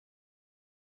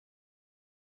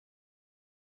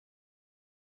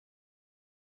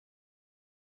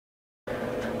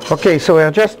Okay, so we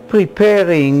are just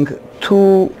preparing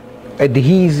two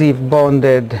adhesive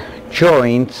bonded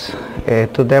joints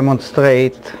to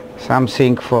demonstrate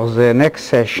something for the next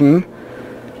session.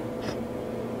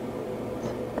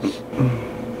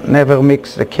 Never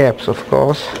mix the caps, of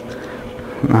course.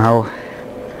 Now,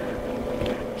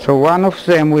 so one of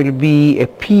them will be a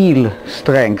peel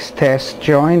strength test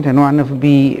joint, and one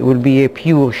will be a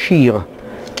pure shear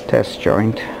test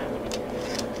joint.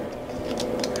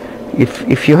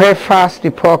 If you have fast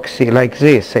epoxy like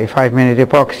this, say 5-minute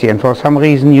epoxy, and for some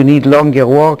reason you need longer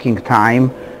working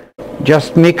time,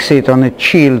 just mix it on a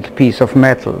chilled piece of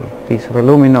metal, piece of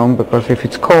aluminum, because if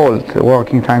it's cold, the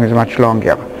working time is much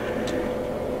longer.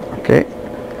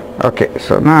 Okay,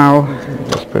 so now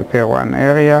just prepare one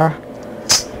area,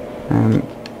 and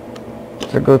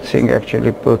it's a good thing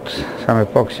actually put some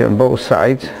epoxy on both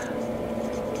sides.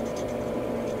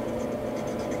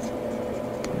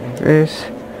 Like this.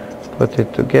 Put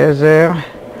it together,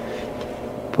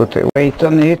 put a weight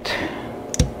on it,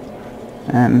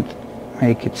 and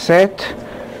make it set.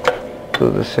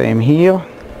 Do the same here.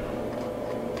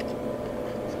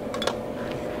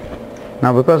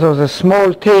 Now, because of the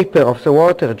small taper of the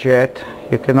water jet,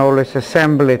 you can always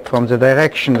assemble it from the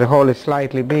direction the hole is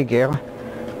slightly bigger.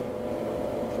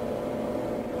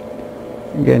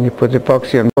 Again, you put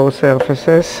epoxy on both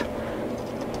surfaces.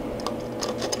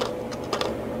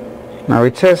 Now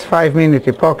it says 5-minute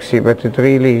epoxy, but it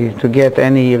really, to get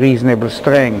any reasonable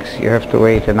strength, you have to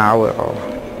wait an hour or...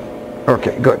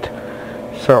 Okay, good.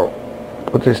 So,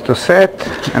 put this to set,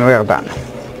 and we are done.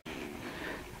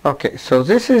 Okay, so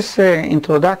this is an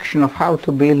introduction of how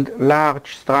to build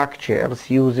large structures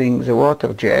using the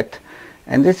water jet.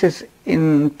 And this is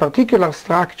in particular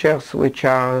structures which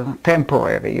are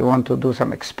temporary. You want to do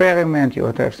some experiment, you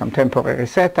want to have some temporary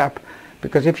setup.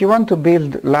 Because if you want to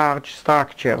build large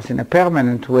structures in a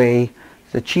permanent way,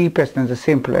 the cheapest and the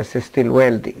simplest is still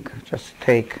welding. Just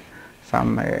take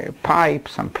some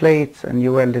pipes, some plates, and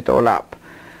you weld it all up.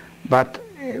 But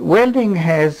welding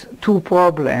has two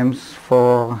problems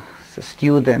for the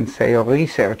student, say, or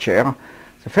researcher.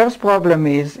 The first problem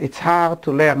is it's hard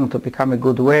to learn to become a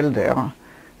good welder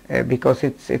because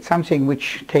it's something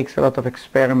which takes a lot of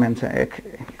experience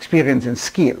and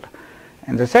skill.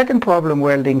 And the second problem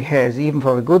welding has, even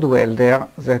for a good welder,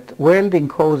 that welding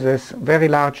causes very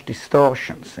large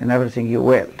distortions in everything you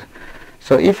weld.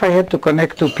 So if I had to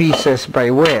connect two pieces by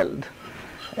weld,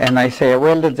 and I say I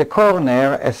welded the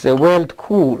corner, as the weld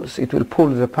cools, it will pull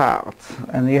the parts.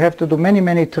 And you have to do many,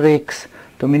 many tricks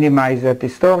to minimize that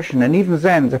distortion, and even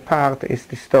then the part is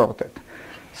distorted.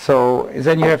 So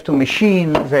then you have to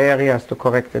machine the areas to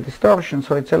correct the distortion,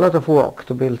 so it's a lot of work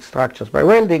to build structures by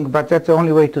welding, but that's the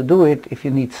only way to do it if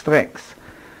you need strength.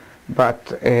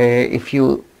 But if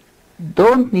you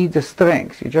don't need the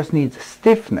strength, you just need the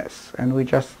stiffness, and we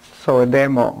just saw a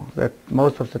demo that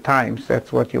most of the times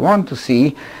that's what you want to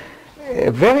see.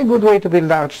 A very good way to build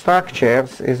large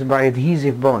structures is by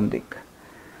adhesive bonding.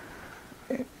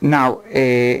 Now,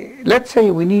 let's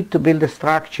say we need to build a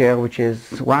structure which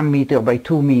is 1 meter by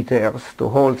 2 meters to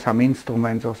hold some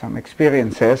instruments or some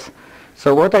experiences.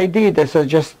 So what I did is I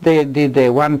just did a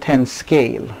 1/10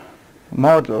 scale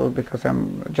model, because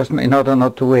I'm just in order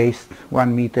not to waste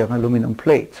 1 meter aluminum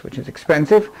plates, which is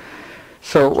expensive.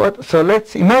 So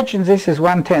let's imagine this is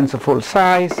 1/10 of full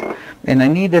size, and I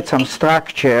needed some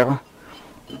structure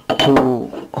to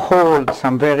hold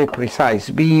some very precise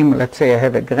beam. Let's say I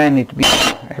have a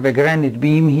granite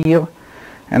beam here,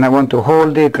 and I want to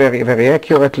hold it very, very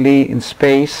accurately in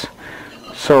space.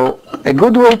 So a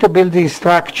good way to build these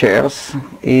structures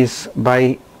is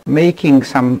by making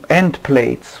some end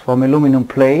plates from aluminum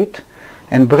plate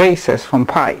and braces from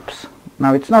pipes.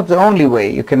 Now, it's not the only way.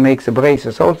 You can make the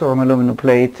braces also from aluminum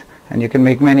plate, and you can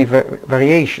make many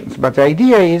variations. But the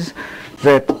idea is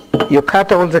that you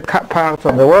cut all the parts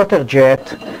on the water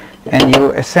jet and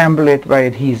you assemble it by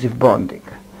adhesive bonding.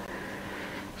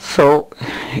 So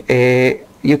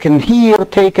you can here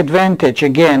take advantage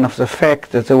again of the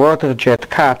fact that the water jet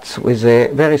cuts with a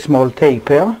very small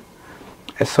taper.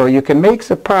 So you can make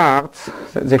the parts,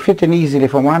 they fit in easily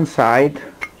from one side,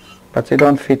 but they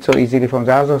don't fit so easily from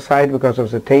the other side because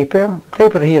of the taper. The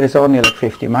taper here is only like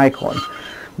 50 micron.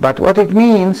 But what it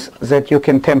means that you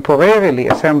can temporarily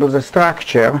assemble the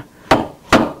structure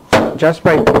just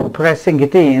by pressing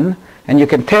it in, and you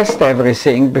can test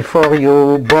everything before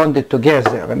you bond it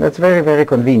together, and that's very, very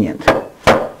convenient.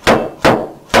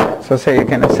 So say you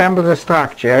can assemble the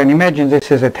structure, and imagine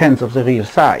this is 1/10 of the real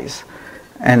size,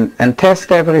 and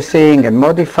test everything and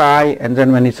modify, and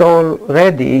then when it's all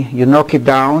ready, you knock it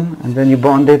down, and then you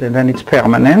bond it, and then it's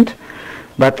permanent.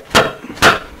 But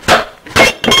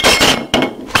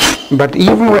But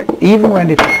even when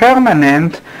it's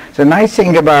permanent, the nice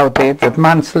thing about it that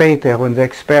months later, when the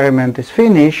experiment is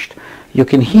finished, you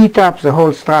can heat up the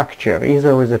whole structure,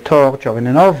 either with a torch or in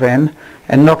an oven,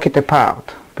 and knock it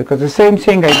apart. Because the same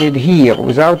thing I did here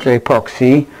without the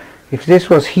epoxy, if this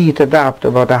was heated up to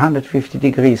about 150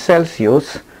 degrees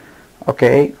Celsius,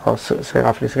 okay, or say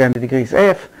roughly 300 degrees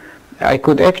F, I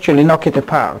could actually knock it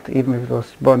apart, even if it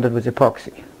was bonded with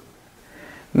epoxy.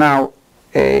 Now,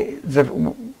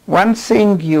 the one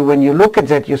thing when you look at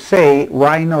that, you say,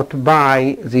 why not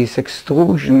buy these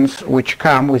extrusions which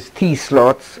come with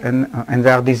T-slots and they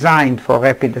are designed for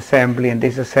rapid assembly and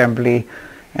disassembly,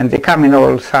 and they come in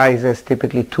all sizes,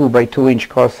 typically 2 by 2 inch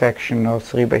cross section or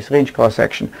 3 by 3 inch cross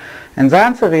section. And the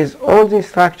answer is all these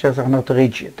structures are not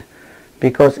rigid.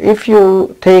 Because if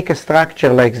you take a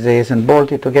structure like this and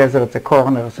bolt it together at the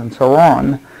corners and so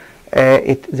on,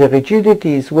 the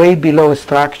rigidity is way below a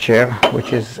structure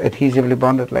which is adhesively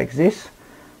bonded like this.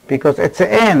 Because at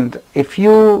the end, if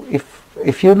you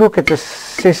look at the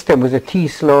system with the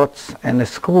T-slots and a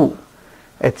screw,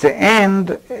 at the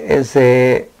end,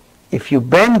 if you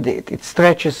bend it, it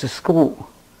stretches the screw.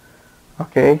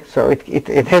 Okay, so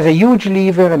it has a huge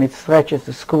lever and it stretches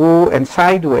the screw, and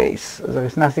sideways there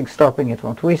is nothing stopping it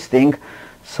from twisting.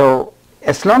 So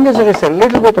as long as there is a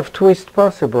little bit of twist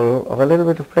possible or a little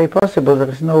bit of play possible, there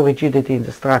is no rigidity in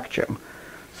the structure.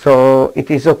 So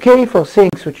it is okay for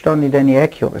things which don't need any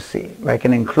accuracy, like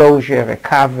an enclosure, a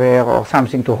cover, or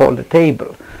something to hold a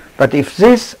table. But if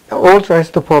this also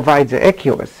has to provide the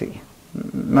accuracy,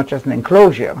 not just an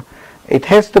enclosure, it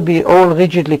has to be all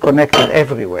rigidly connected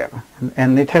everywhere,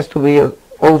 and it has to be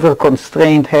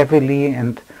over-constrained heavily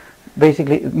and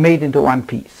basically made into one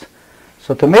piece.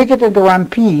 So to make it into one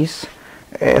piece,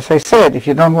 as I said, if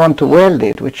you don't want to weld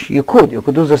it, which you could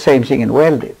do the same thing and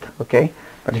weld it, okay?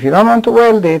 But if you don't want to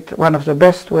weld it, one of the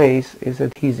best ways is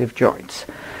adhesive joints.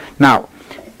 Now,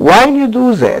 while you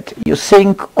do that, you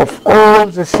think of all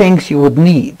the things you would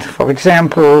need. For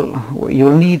example,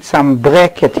 you'll need some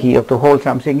bracket here to hold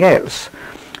something else.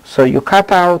 So you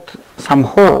cut out some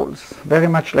holes, very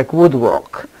much like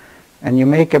woodwork, and you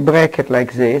make a bracket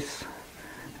like this,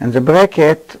 and the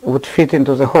bracket would fit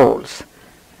into the holes.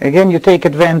 Again, you take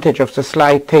advantage of the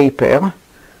slight taper.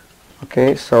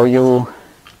 Okay, so you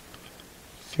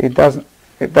see it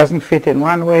doesn't fit in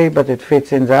one way, but it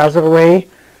fits in the other way.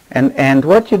 And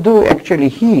what you do actually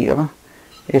here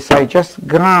is I just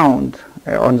ground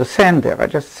on the sander. I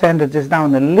just sanded this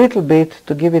down a little bit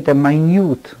to give it a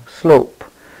minute slope.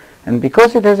 And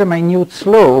because it has a minute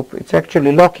slope, it's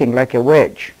actually locking like a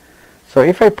wedge. So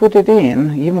if I put it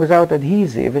in, even without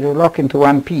adhesive, it will lock into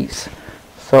one piece.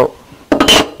 So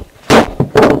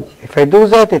if I do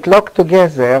that, it locks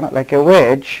together like a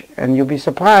wedge, and you'll be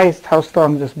surprised how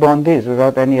strong this bond is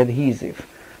without any adhesive.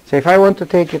 So if I want to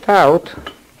take it out,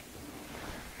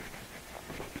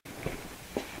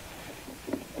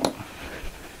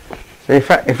 so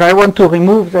if I want to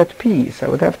remove that piece, I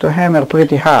would have to hammer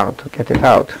pretty hard to get it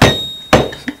out.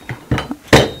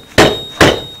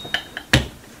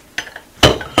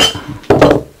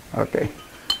 Okay.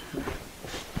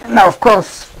 Now, of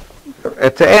course,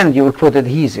 at the end you will put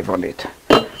adhesive on it.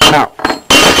 Now,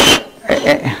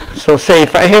 so say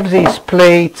if I have these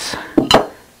plates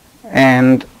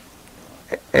and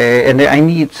I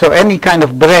need, so any kind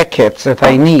of brackets that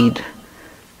I need,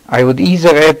 I would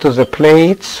either add to the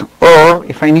plates, or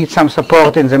if I need some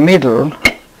support in the middle,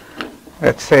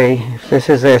 let's say if this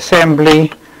is the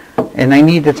assembly and I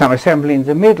needed some assembly in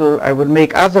the middle, I would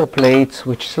make other plates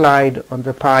which slide on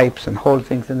the pipes and hold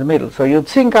things in the middle. So you'd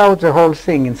think out the whole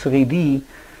thing in 3D,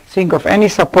 think of any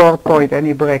support point,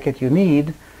 any bracket you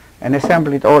need, and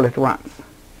assemble it all at once.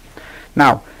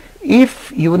 Now,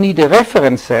 if you need a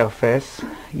reference surface,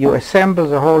 you assemble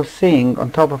the whole thing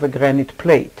on top of a granite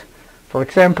plate. For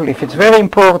example, if it's very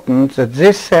important that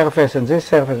this surface and this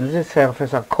surface and this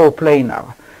surface are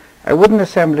coplanar, I wouldn't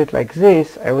assemble it like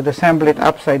this. I would assemble it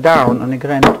upside down on a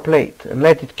granite plate and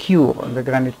let it cure on the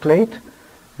granite plate.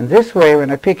 And this way,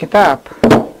 when I pick it up,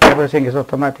 everything is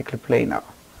automatically planar.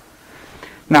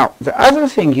 Now, the other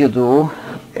thing you do,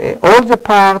 all the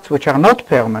parts which are not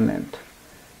permanent,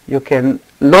 you can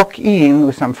lock in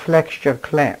with some flexure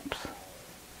clamps.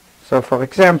 So, for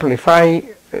example, if I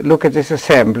look at this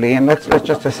assembly, and let's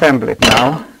just assemble it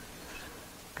now.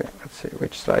 Okay, let's see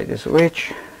which side is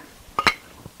which.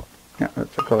 Yeah,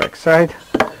 that's the correct side.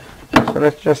 So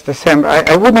let's just assemble.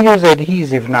 I wouldn't use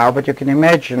adhesive now, but you can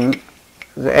imagine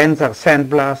the ends are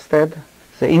sandblasted.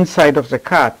 The inside of the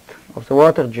cut of the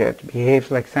water jet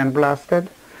behaves like sandblasted.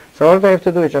 So all I have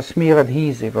to do is just smear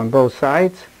adhesive on both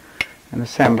sides and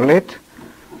assemble it,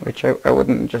 which I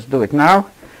wouldn't just do it now.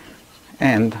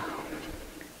 And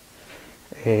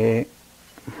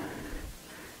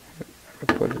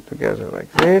put it together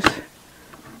like this.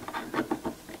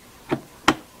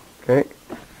 Okay.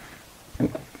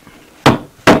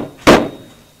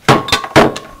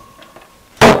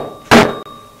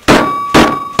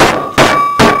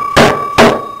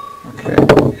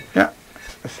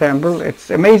 Assemble.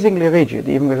 It's amazingly rigid,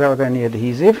 even without any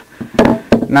adhesive.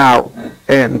 Now,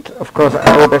 and of course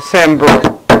I would assemble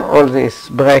all these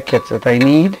brackets that I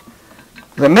need.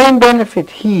 The main benefit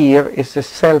here is the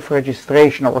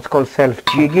self-registration, or what's called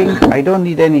self-jigging. I don't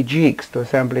need any jigs to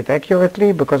assemble it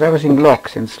accurately because everything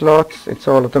locks in slots. It's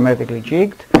all automatically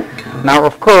jigged. Now,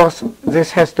 of course,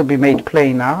 this has to be made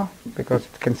planar because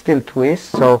it can still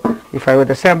twist. So if I would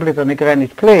assemble it on a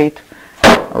granite plate,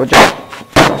 I would just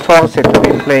force it to be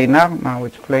planar. Now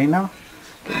it's planar.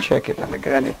 You can check it on the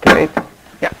granite plate.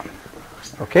 Yeah.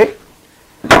 Okay.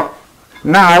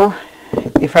 Now,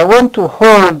 if I want to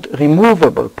hold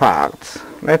removable parts,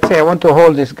 let's say I want to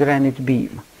hold this granite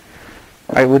beam,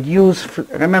 I would use,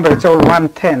 remember it's all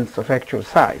 1/10 of actual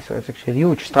size, so it's actually a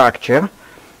huge structure.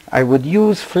 I would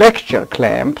use flexure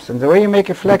clamps, and the way you make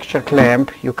a flexure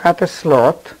clamp, you cut a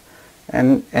slot,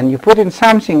 and you put in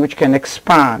something which can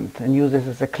expand and use this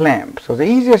as a clamp. So the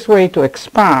easiest way to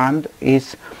expand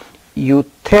is you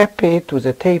tap it with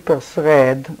a taper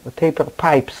thread, a taper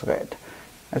pipe thread.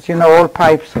 As you know, all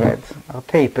pipe threads are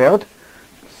tapered.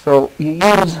 So you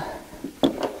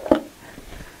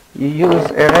use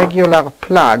a regular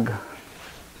plug,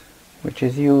 which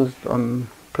is used on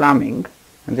plumbing,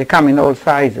 and they come in all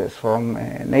sizes, from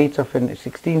an 1/8 of an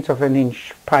 1/16 of an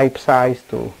inch pipe size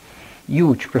to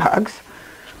huge plugs.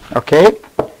 Okay,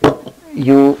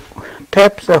 you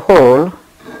tap the hole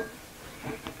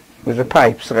with a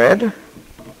pipe thread.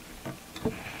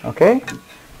 Okay,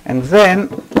 and then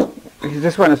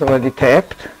this one is already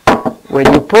tapped.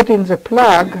 When you put in the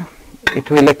plug, it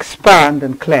will expand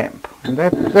and clamp, and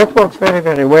that works very,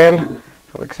 very well.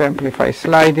 For example, if I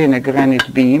slide in a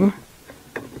granite beam,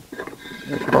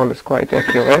 this hole is quite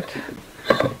accurate.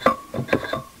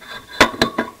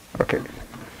 Okay,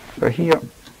 so here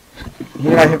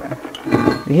I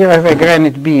have a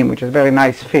granite beam, which is a very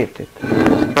nice fit. It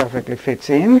perfectly fits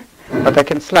in, but I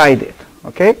can slide it.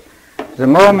 Okay, the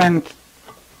moment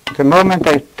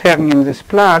I turn in this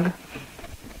plug,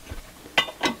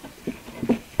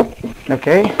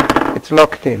 okay, it's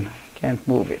locked in. Can't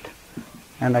move it,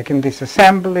 and I can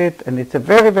disassemble it, and it's a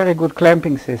very, very good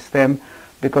clamping system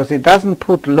because it doesn't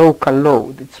put local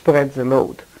load. It spreads the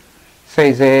load.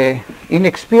 Say the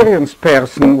inexperienced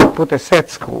person would put a set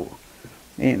screw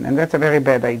in, and that's a very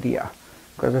bad idea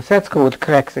because the set screw would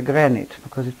crack the granite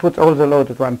because it puts all the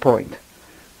load at one point.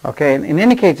 Okay, and in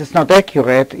any case it's not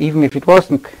accurate. Even if it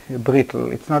wasn't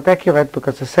brittle, it's not accurate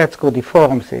because the set screw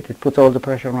deforms it. It puts all the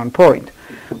pressure on one point.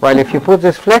 While if you put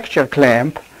this flexure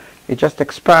clamp, it just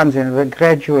expands in a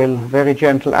gradual, very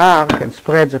gentle arc and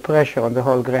spreads the pressure on the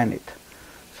whole granite.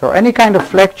 So any kind of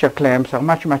flexure clamps are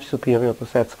much, much superior to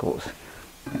set screws.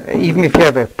 Even if you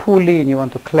have a pulley and you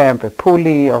want to clamp a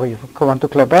pulley, or you want to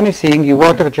clamp anything, you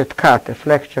water jet cut a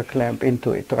flexure clamp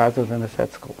into it rather than a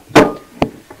set screw.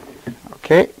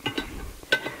 Okay.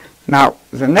 Now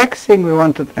the next thing we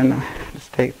want to, and let's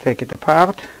take it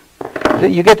apart.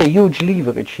 You get a huge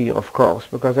leverage here, of course,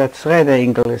 because that thread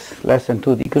angle is less than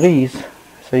 2 degrees.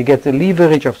 So you get the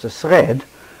leverage of the thread.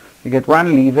 You get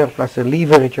one lever plus the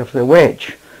leverage of the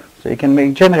wedge. So you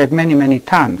can generate many, many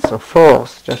tons of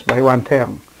force just by one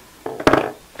turn.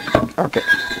 Okay,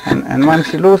 and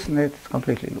once you loosen it, it's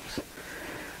completely loose.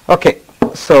 Okay,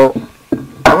 so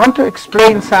I want to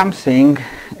explain something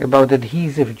about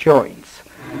adhesive joints.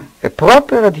 A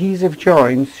proper adhesive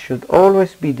joint should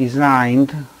always be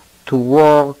designed to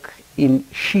work in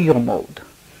shear mode,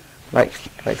 like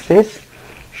this.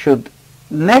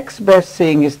 Next best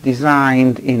thing is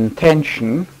designed in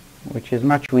tension, which is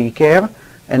much weaker,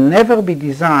 and never be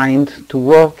designed to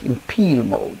work in peel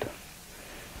mode.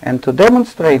 And to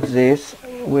demonstrate this,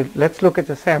 let's look at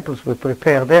the samples we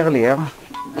prepared earlier.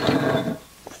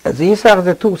 These are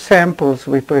the two samples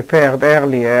we prepared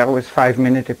earlier with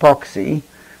 5-minute epoxy.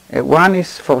 One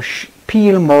is for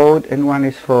peel mode and one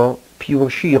is for pure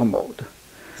shear mode.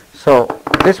 So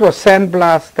this was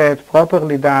sandblasted,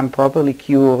 properly done, properly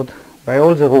cured by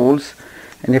all the rules.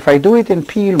 And if I do it in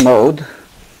peel mode,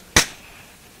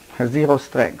 has 0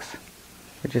 strength,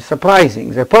 which is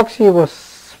surprising. The epoxy was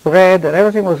spread and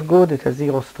everything was good, it has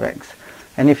 0 strength.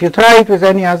 And if you try it with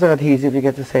any other adhesive, you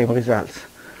get the same results.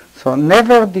 So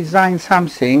never design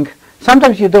something.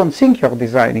 Sometimes you don't think you're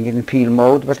designing in peel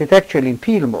mode, but it's actually in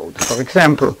peel mode. For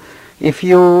example, if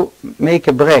you make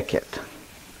a bracket,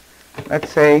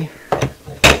 let's say,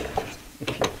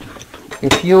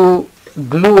 if you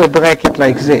glue a bracket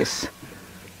like this,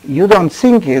 you don't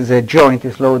think the joint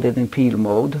is loaded in peel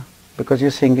mode because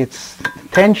you think it's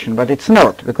tension, but it's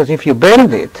not, because if you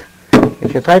bend it,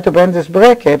 if you try to bend this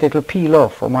bracket, it will peel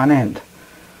off from one end.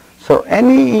 So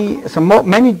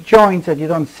many joints that you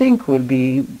don't think will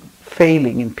be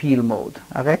failing in peel mode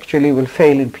are actually will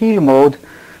fail in peel mode.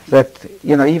 That,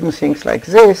 you know, even things like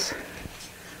this,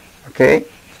 okay,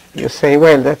 you say,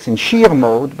 well, that's in shear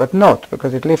mode, but not,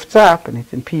 because it lifts up and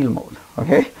it's in peel mode,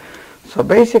 okay? So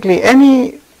basically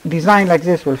any design like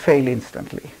this will fail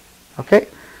instantly, okay?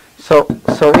 So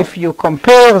if you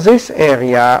compare this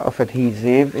area of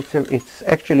adhesive, it's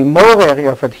actually more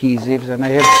area of adhesive than I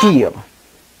have here.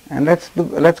 And let's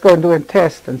go and do a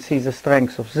test and see the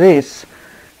strength of this.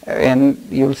 And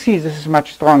you'll see this is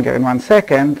much stronger in 1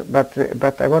 second,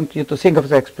 but I want you to think of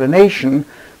the explanation.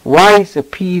 Why is the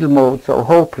peel mode so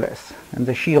hopeless and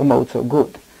the shear mode so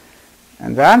good?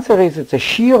 And the answer is that the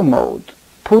shear mode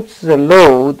puts the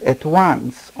load at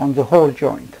once on the whole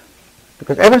joint,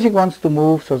 because everything wants to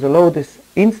move, so the load is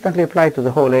instantly applied to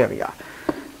the whole area.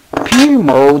 Peel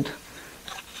mode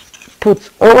puts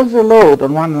all the load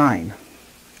on one line,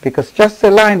 because just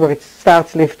the line where it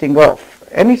starts lifting off,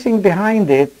 anything behind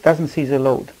it doesn't see the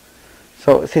load.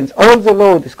 So since all the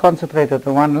load is concentrated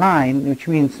on one line, which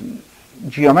means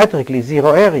geometrically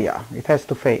zero area, it has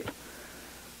to fail.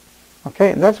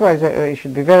 Okay, and that's why you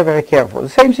should be very, very careful. The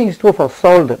same thing is true for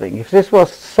soldering. If this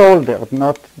was soldered,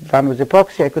 not done with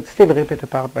epoxy, I could still rip it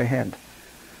apart by hand.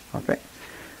 Okay,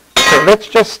 so let's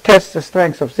just test the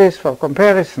strength of this for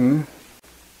comparison.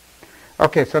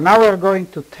 Okay, so now we're going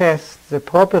to test the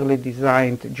properly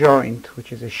designed joint,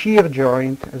 which is a shear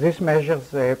joint. This measures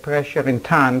the pressure in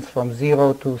tons from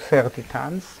 0 to 30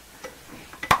 tons.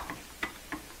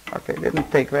 Okay, it didn't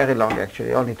take very long actually,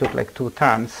 it only took like 2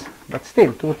 tons, but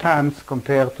still 2 tons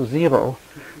compared to 0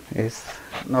 is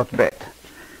not bad.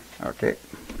 Okay.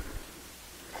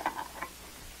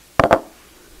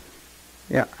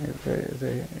 Yeah,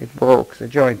 it broke the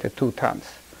joint at 2 tons.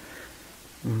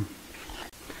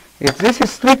 If this is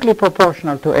strictly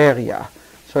proportional to area,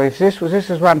 so if this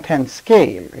is 1/10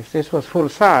 scale, if this was full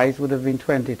size, would have been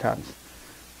 20 tons,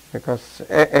 because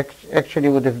actually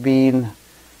would have been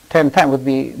 10 times, would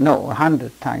be, no,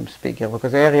 100 times bigger,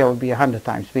 because the area would be 100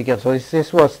 times bigger. So if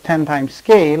this was 10 times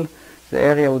scale, the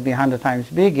area would be 100 times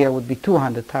bigger, would be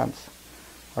 200 tons,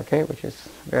 okay, which is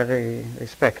very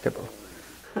respectable.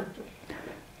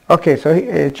 Okay,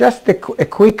 so just a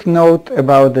quick note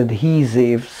about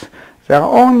adhesives. There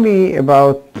are only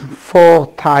about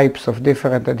 4 types of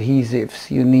different adhesives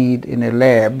you need in a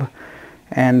lab,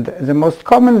 and the most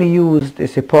commonly used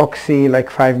is epoxy, like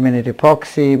 5-minute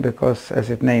epoxy, because as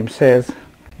its name says,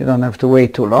 you don't have to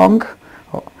wait too long.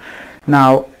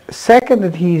 Now, second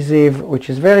adhesive, which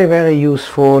is very, very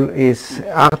useful, is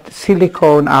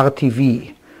silicone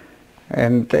RTV.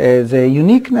 And the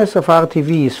uniqueness of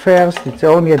RTV is, first, it's the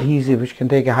only adhesive which can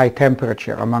take a high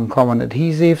temperature among common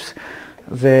adhesives.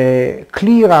 The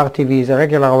clear RTV, the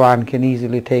regular one, can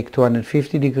easily take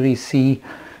 250 degrees C.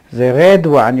 The red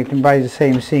one, you can buy the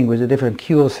same thing with a different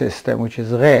cure system, which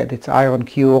is red. It's iron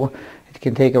cure. It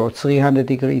can take about 300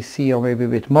 degrees C or maybe a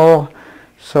bit more.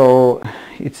 So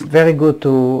it's very good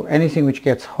to anything which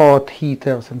gets hot,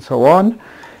 heaters and so on.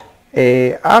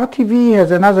 RTV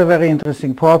has another very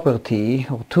interesting property,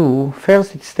 or two.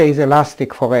 First, it stays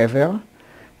elastic forever.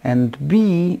 And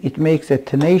B, it makes a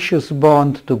tenacious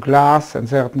bond to glass and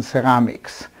certain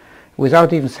ceramics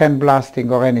without even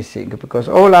sandblasting or anything, because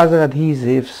all other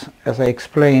adhesives, as I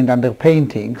explained under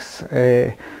paintings,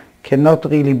 cannot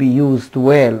really be used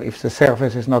well if the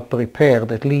surface is not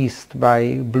prepared, at least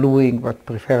by bluing, but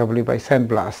preferably by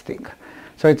sandblasting.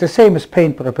 So it's the same as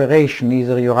paint preparation.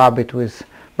 Either you rub it with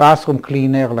bathroom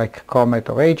cleaner like Comet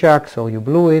or Ajax, or you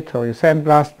blue it, or you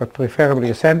sandblast, but preferably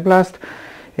you sandblast.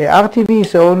 RTV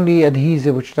is the only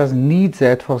adhesive which doesn't need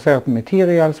that for certain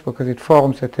materials, because it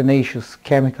forms a tenacious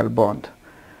chemical bond,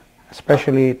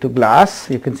 especially to glass.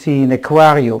 You can see in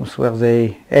aquariums where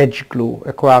they edge glue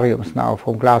aquariums now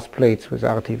from glass plates with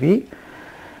RTV.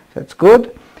 That's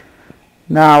good.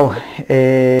 Now,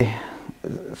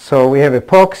 so we have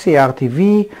epoxy,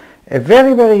 RTV. A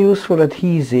very, very useful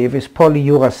adhesive is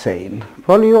polyurethane.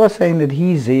 Polyurethane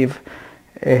adhesive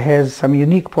has some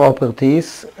unique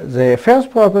properties. The first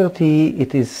property,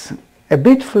 it is a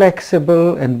bit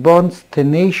flexible and bonds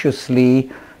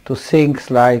tenaciously to things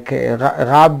like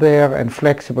rubber and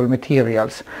flexible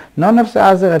materials. None of the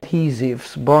other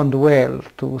adhesives bond well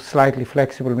to slightly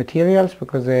flexible materials,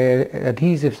 because the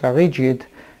adhesives are rigid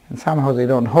and somehow they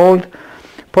don't hold.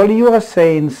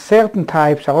 Polyurethanes, certain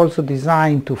types, are also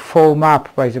designed to foam up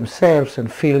by themselves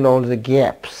and fill all the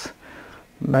gaps.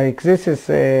 Like this is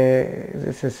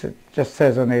just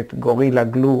says on it Gorilla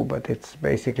Glue, but it's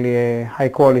basically a high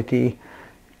quality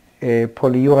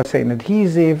polyurethane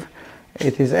adhesive.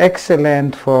 It is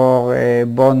excellent for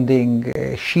bonding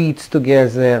sheets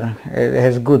together. It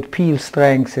has good peel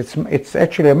strength. It's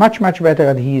actually a much better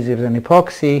adhesive than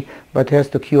epoxy, but it has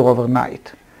to cure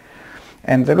overnight.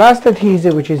 And the last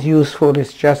adhesive which is useful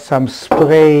is just some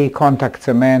spray contact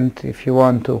cement. If you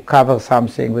want to cover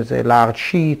something with a large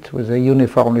sheet with a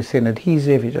uniformly thin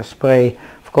adhesive, you just spray.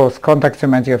 Of course, contact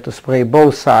cement you have to spray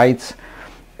both sides.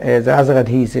 The other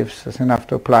adhesives is enough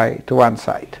to apply to one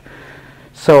side.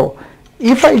 So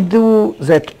if I do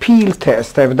that peel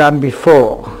test I've done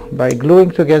before by gluing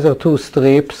together two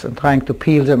strips and trying to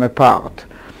peel them apart,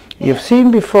 you've seen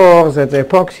before that the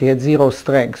epoxy had zero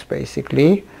strength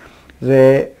basically.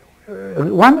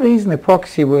 One reason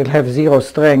epoxy will have zero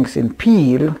strength in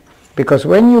peel, because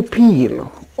when you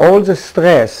peel, all the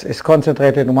stress is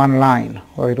concentrated in one line,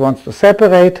 or it wants to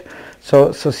separate.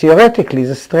 So theoretically,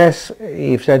 the stress,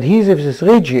 if the adhesive is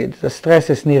rigid, the stress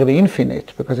is nearly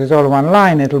infinite, because it's all one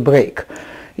line, it will break.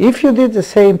 If you did the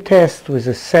same test with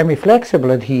a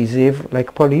semi-flexible adhesive,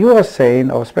 like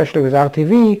polyurethane, or especially with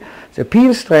RTV, the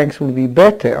peel strength will be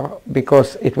better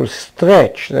because it will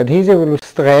stretch. The adhesive will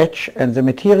stretch, and the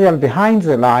material behind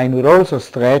the line will also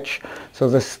stretch, so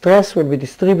the stress will be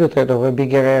distributed over a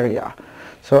bigger area.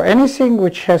 So anything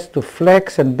which has to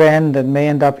flex and bend and may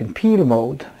end up in peel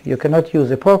mode, you cannot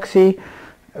use epoxy,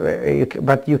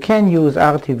 but you can use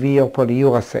RTV or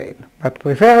polyurethane. But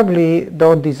preferably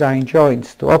don't design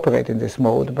joints to operate in this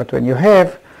mode, but when you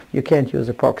have, you can't use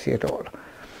epoxy at all.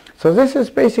 So this is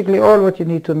basically all what you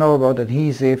need to know about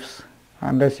adhesives,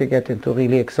 unless you get into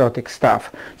really exotic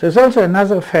stuff. There's also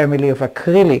another family of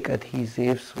acrylic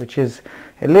adhesives, which is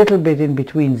a little bit in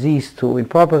between these two in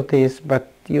properties,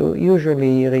 but you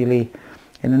usually really,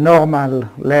 in a normal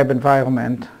lab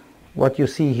environment, what you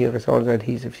see here is all the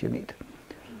adhesives you need.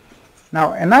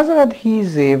 Now, another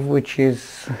adhesive which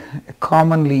is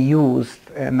commonly used,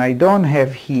 and I don't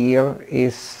have here,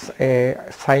 is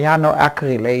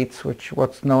cyanoacrylates, which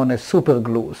what's known as super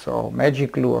glues, or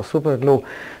magic glue, or super glue.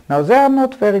 Now, they are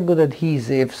not very good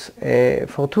adhesives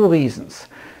for two reasons.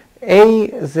 A,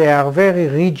 they are very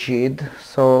rigid,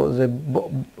 so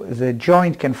the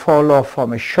joint can fall off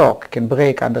from a shock, can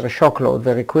break under a shock load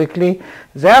very quickly.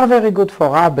 They are very good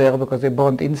for rubber because they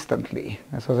bond instantly,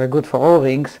 so they're good for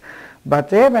O-rings. But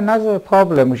they have another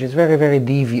problem which is very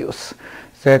devious,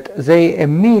 that they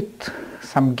emit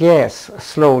some gas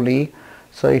slowly.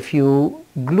 So if you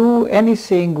glue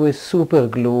anything with super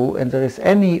glue and there is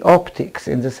any optics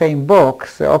in the same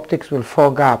box, the optics will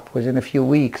fog up within a few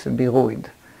weeks and be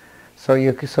ruined.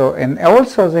 And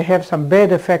also they have some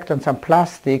bad effect on some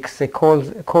plastics. They cause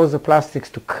the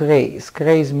plastics to craze.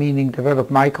 Craze meaning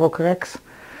develop micro cracks.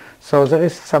 So there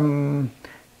is some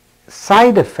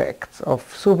side effects of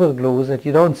super glue that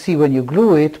you don't see when you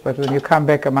glue it, but when you come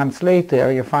back a month later,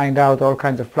 you find out all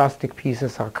kinds of plastic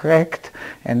pieces are cracked,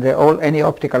 and any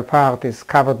optical part is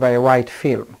covered by a white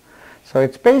film. So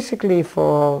it's basically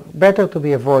better to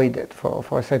be avoided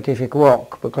for scientific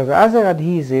work, because other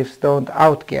adhesives don't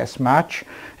outgas much,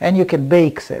 and you can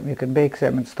bake them. You can bake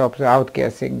them and stop the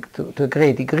outgassing to a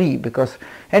great degree, because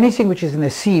anything which is in a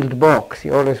sealed box,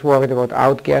 you're always worried about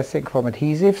outgassing from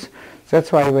adhesives.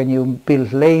 That's why when you build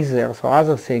lasers or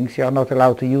other things, you are not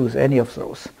allowed to use any of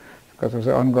those because of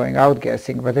the ongoing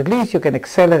outgassing. But at least you can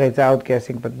accelerate the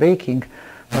outgassing by baking.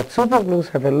 But superglues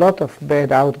have a lot of bad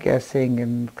outgassing,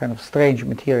 and kind of strange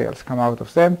materials come out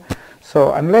of them.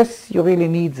 So unless you really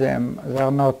need them, they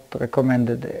are not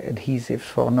recommended adhesives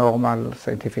for normal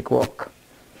scientific work.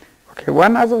 Okay,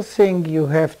 one other thing you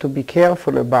have to be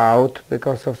careful about,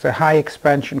 because of the high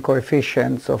expansion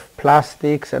coefficients of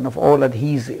plastics and of all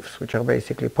adhesives, which are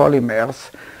basically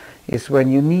polymers, is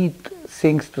when you need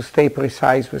things to stay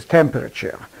precise with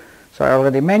temperature. So I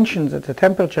already mentioned that the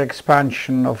temperature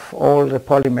expansion of all the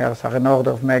polymers are an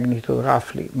order of magnitude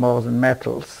roughly more than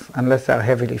metals, unless they are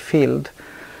heavily filled.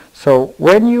 So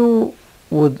when you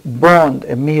would bond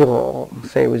a mirror,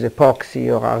 say with epoxy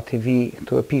or RTV,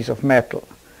 to a piece of metal,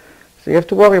 so you have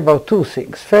to worry about two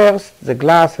things. First, the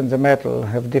glass and the metal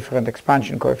have different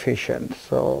expansion coefficients,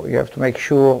 so you have to make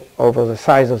sure over the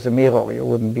size of the mirror you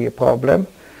wouldn't be a problem.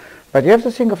 But you have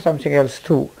to think of something else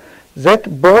too.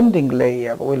 That bonding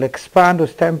layer will expand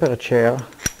with temperature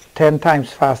 10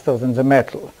 times faster than the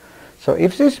metal. So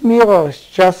if this mirror is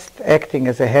just acting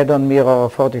as a head-on mirror or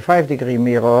 45-degree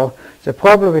mirror, the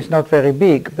problem is not very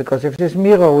big, because if this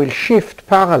mirror will shift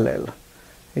parallel,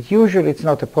 it's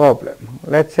not a problem.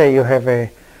 Let's say you have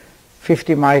a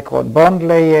 50 micron bond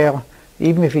layer,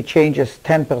 even if it changes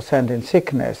 10% in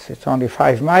thickness, it's only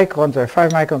 5 microns, so a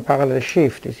 5 micron parallel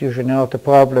shift is usually not a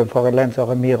problem for a lens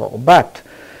or a mirror. But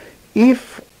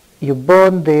if you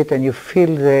bond it and you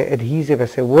fill the adhesive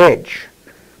as a wedge,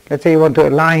 let's say you want to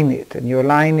align it, and you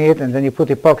align it and then you put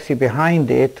epoxy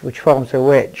behind it, which forms a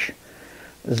wedge.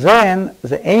 Then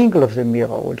the angle of the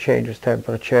mirror will change with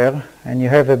temperature, and you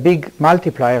have a big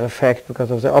multiplier effect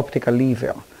because of the optical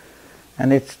lever.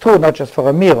 And it's true not just for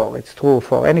a mirror, it's true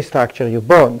for any structure you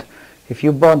bond. If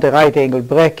you bond a right angle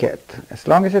bracket, as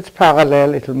long as it's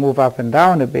parallel, it will move up and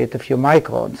down a bit, a few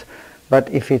microns. But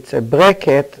if it's a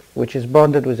bracket which is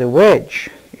bonded with a wedge,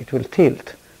 it will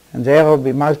tilt, and the error will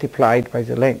be multiplied by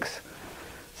the length.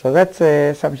 So that's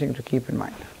something to keep in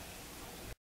mind.